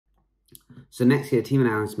So next year, team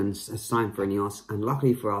announcements has signed for INEOS, and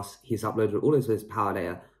luckily for us, he's uploaded all of his power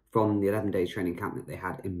data from the 11-day training camp that they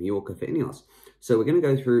had in Mallorca for INEOS. So we're going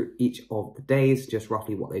to go through each of the days, just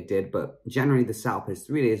roughly what they did, but generally the setup is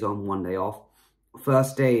 3 days on, 1 day off.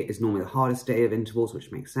 First day is normally the hardest day of intervals,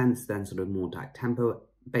 which makes sense, then sort of more like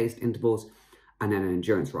tempo-based intervals, and then an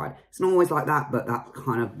endurance ride. It's not always like that, but that's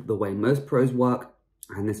kind of the way most pros work,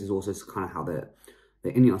 and this is also kind of how the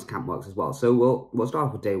INEOS camp works as well. So we'll start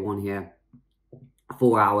off with day 1 here.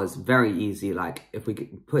 4 hours, very easy. Like if we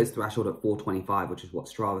could put his threshold at 425, which is what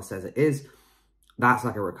Strava says it is, that's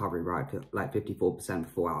like a recovery ride for like 54%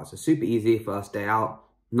 for 4 hours. So super easy, first day out,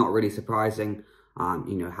 not really surprising.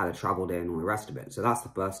 You know, had a travel day and all the rest of it. So that's the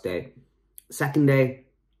first day. Second day,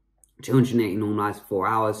 280 normalized 4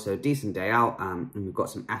 hours, so decent day out, and we've got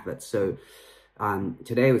some effort. So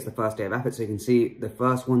today was the first day of effort, so you can see the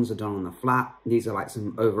first ones are done on the flat. These are like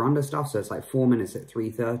some over-under stuff, so it's like 4 minutes at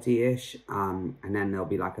 330-ish, and then there'll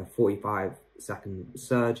be like a 45-second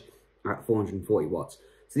surge at 440 watts.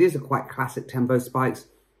 So these are quite classic tempo spikes.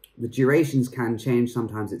 The durations can change.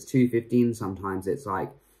 Sometimes it's 2:15, sometimes it's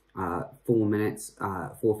like 4 minutes,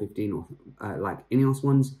 4:15, or like INEOS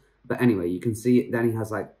ones. But anyway, you can see then he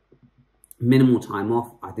has like minimal time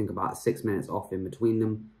off, I think about 6 minutes off in between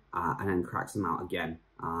them, and then cracks them out again.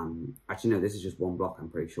 Actually, no, this is just one block, I'm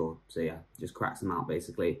pretty sure. So yeah, just cracks them out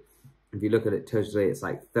basically. If you look at it totally, it's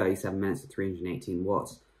like 37 minutes at 318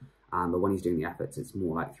 watts. But when he's doing the efforts, it's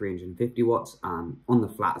more like 350 watts on the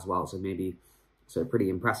flat as well. So pretty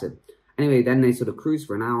impressive. Anyway, then they sort of cruise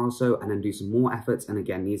for an hour or so and then do some more efforts. And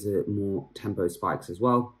again, these are more tempo spikes as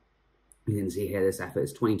well. You can see here, this effort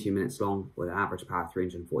is 22 minutes long with an average power of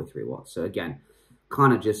 343 watts. So again,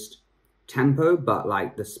 kind of just tempo, but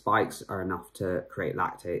like the spikes are enough to create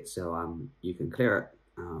lactate. So you can clear it,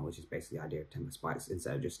 which is basically the idea of tempo spikes,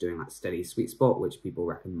 instead of just doing like steady sweet spot, which people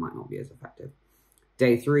reckon might not be as effective.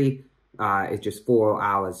 Day 3 is just 4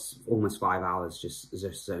 hours, almost 5 hours,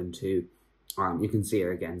 just zone 2. You can see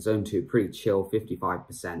here again, zone 2, pretty chill,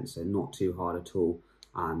 55%, so not too hard at all.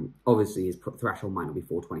 Obviously his threshold might not be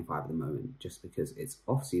 425 at the moment, just because it's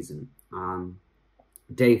off season.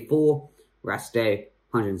 Day 4, rest day,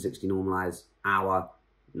 160 normalized, hour,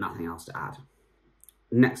 nothing else to add.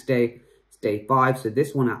 Next day, it's day 5. So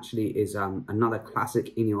this one actually is another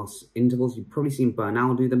classic INEOS intervals. You've probably seen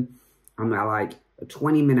Bernal do them. And they're like a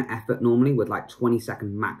 20-minute effort normally with like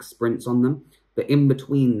 20-second max sprints on them. But in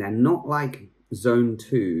between, they're not like zone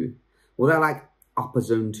 2. Well, they're like upper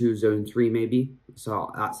zone 2, zone 3 maybe.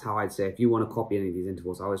 So that's how I'd say, if you want to copy any of these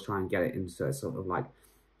intervals, I always try and get it into a sort of like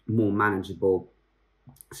more manageable.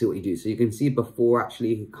 See what you do. So you can see before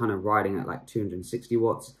actually kind of riding at like 260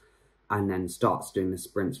 watts and then starts doing the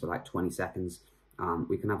sprints for like 20 seconds.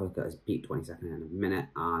 We can have a look at his peak 20 seconds in a minute,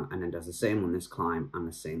 and then does the same on this climb and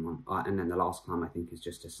the same one. And then the last climb I think is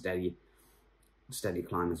just a steady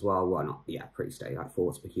climb as well. Well, not, yeah, pretty steady, like 4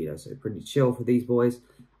 watts per kilo. So pretty chill for these boys.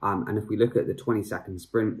 And if we look at the 20-second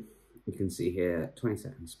sprint, you can see here,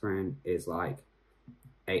 20-second sprint is like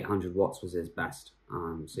 800 watts was his best.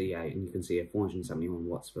 So yeah, and you can see a 471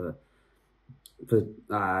 watts for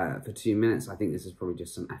 2 minutes. I think this is probably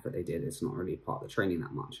just some effort they did. It's not really part of the training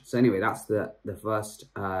that much. So anyway, that's the first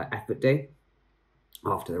effort day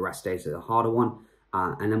after the rest day, so the harder one.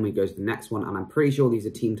 And then we go to the next one, and I'm pretty sure these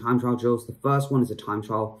are team time trial drills. The first one is a time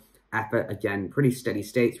trial effort. Again, pretty steady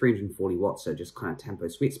state, 340 watts, so just kind of tempo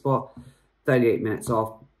sweet spot. 38 minutes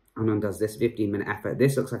off, and then does this 15-minute effort.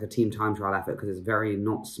 This looks like a team time trial effort because it's very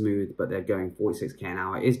not smooth, but they're going 46k an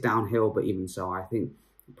hour. It is downhill, but even so, I think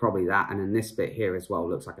probably that. And then this bit here as well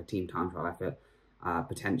looks like a team time trial effort,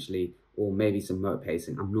 potentially, or maybe some motor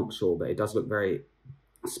pacing. I'm not sure, but it does look very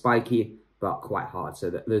spiky, but quite hard. So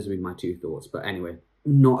those would be my 2 thoughts. But anyway,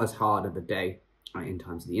 not as hard of a day in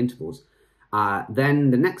terms of the intervals.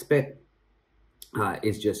 Then the next bit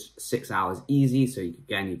is just 6 hours easy. So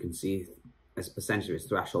again, you can see as a percentage of his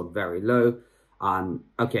threshold very low.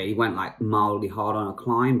 Okay, he went like mildly hard on a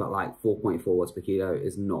climb, but like 4.4 watts per kilo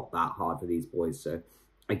is not that hard for these boys. So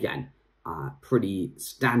again, pretty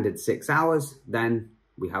standard 6 hours. Then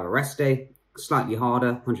we have a rest day, slightly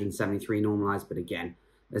harder, 173 normalized, but again,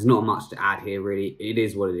 there's not much to add here really. It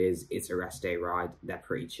is what it is. It's a rest day ride. They're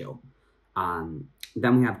pretty chill.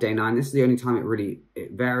 Then we have day 9. This is the only time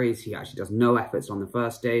it varies. He actually does no efforts on the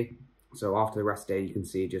first day. So after the rest day, you can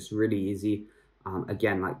see just really easy.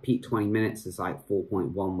 Again, like peak 20 minutes is like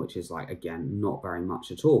 4.1, which is like, again, not very much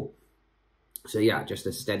at all. So yeah, just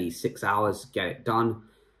a steady 6 hours, get it done.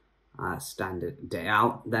 Standard day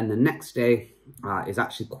out. Then the next day is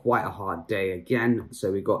actually quite a hard day again.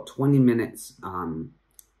 So we've got 20 minutes.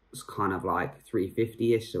 It's kind of like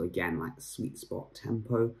 350-ish. So again, like sweet spot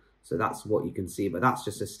tempo. So that's what you can see, but that's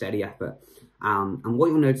just a steady effort. And what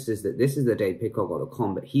you'll notice is that this is the day Pidcock got the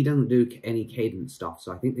con, but he doesn't do any cadence stuff.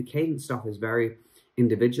 So I think the cadence stuff is very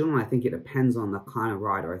individual, and I think it depends on the kind of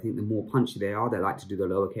rider. I think the more punchy they are, they like to do the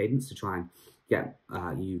lower cadence to try and get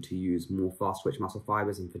you to use more fast twitch muscle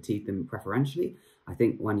fibers and fatigue them preferentially. I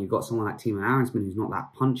think when you've got someone like Timo Aaronsman who's not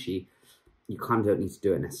that punchy, you kind of don't need to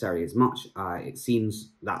do it necessarily as much. It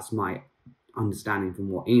seems, that's my understanding from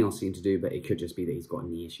what INEOS seemed to do, but it could just be that he's got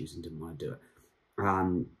knee issues and didn't want to do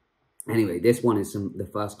it. Anyway, this one is the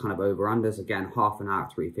first kind of over-unders. Again, half an hour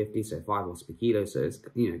at 350, so 5 watts per kilo, so it's,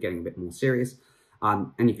 you know, getting a bit more serious.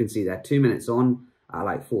 And you can see there 2 minutes on,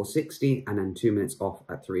 like 460, and then 2 minutes off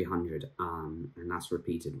at 300. And that's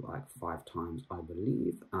repeated like 5 times, I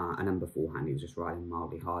believe. And then beforehand, he was just riding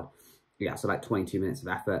mildly hard. Yeah, so like 22 minutes of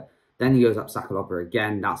effort. Then he goes up Sakalopa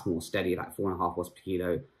again. That's more steady, like 4.5 watts per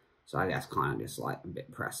kilo. So I guess kind of just like a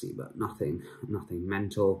bit pressy, but nothing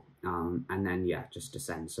mental. And then, yeah, just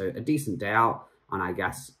descend. So a decent day out. And I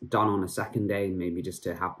guess done on a second day, maybe just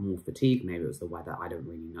to have more fatigue. Maybe it was the weather. I don't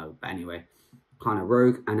really know. But anyway, kind of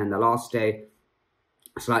rogue. And then the last day,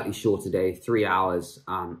 slightly shorter day, 3 hours.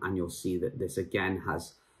 And you'll see that this again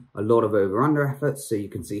has a lot of over-under efforts. So you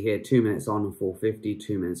can see here 2 minutes on 450,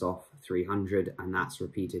 2 minutes off 300. And that's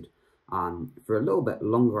repeated for a little bit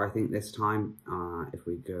longer, I think, this time. If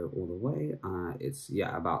we go all the way, it's,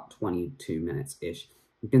 yeah, about 22 minutes-ish.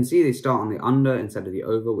 You can see they start on the under instead of the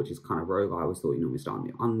over, which is kind of rogue. I always thought you normally start on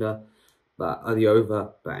the under, but the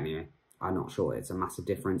over. But anyway, I'm not sure. It's a massive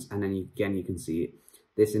difference. And then again, you can see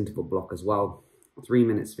this interval block as well. 3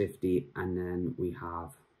 minutes 50, and then we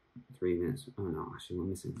have 3 minutes. Oh no, actually we're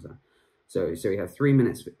missing. So we have 3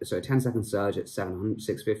 minutes. So a 10-second surge at 700,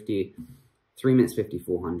 650. 3 minutes 50,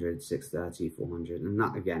 400, 630, 400, and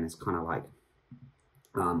that again is kind of like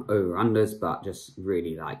over unders, but just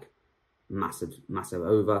really like massive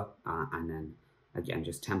over, and then again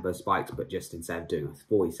just tempo spikes, but just instead of doing a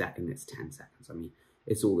 40 second, it's 10 seconds. I mean,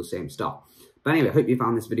 it's all the same stuff. But anyway, I hope you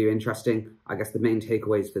found this video interesting. I guess the main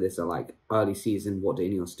takeaways for this are like early season, what do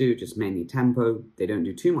INEOS do? Just mainly tempo. They don't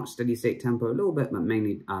do too much steady state tempo, a little bit, but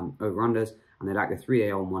mainly over unders, and they like the 3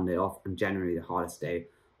 day on, 1 day off, and generally the hardest day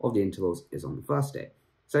of the intervals is on the first day.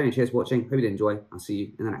 So anyway, cheers for watching. Hope you did enjoy. I'll see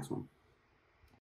you in the next one.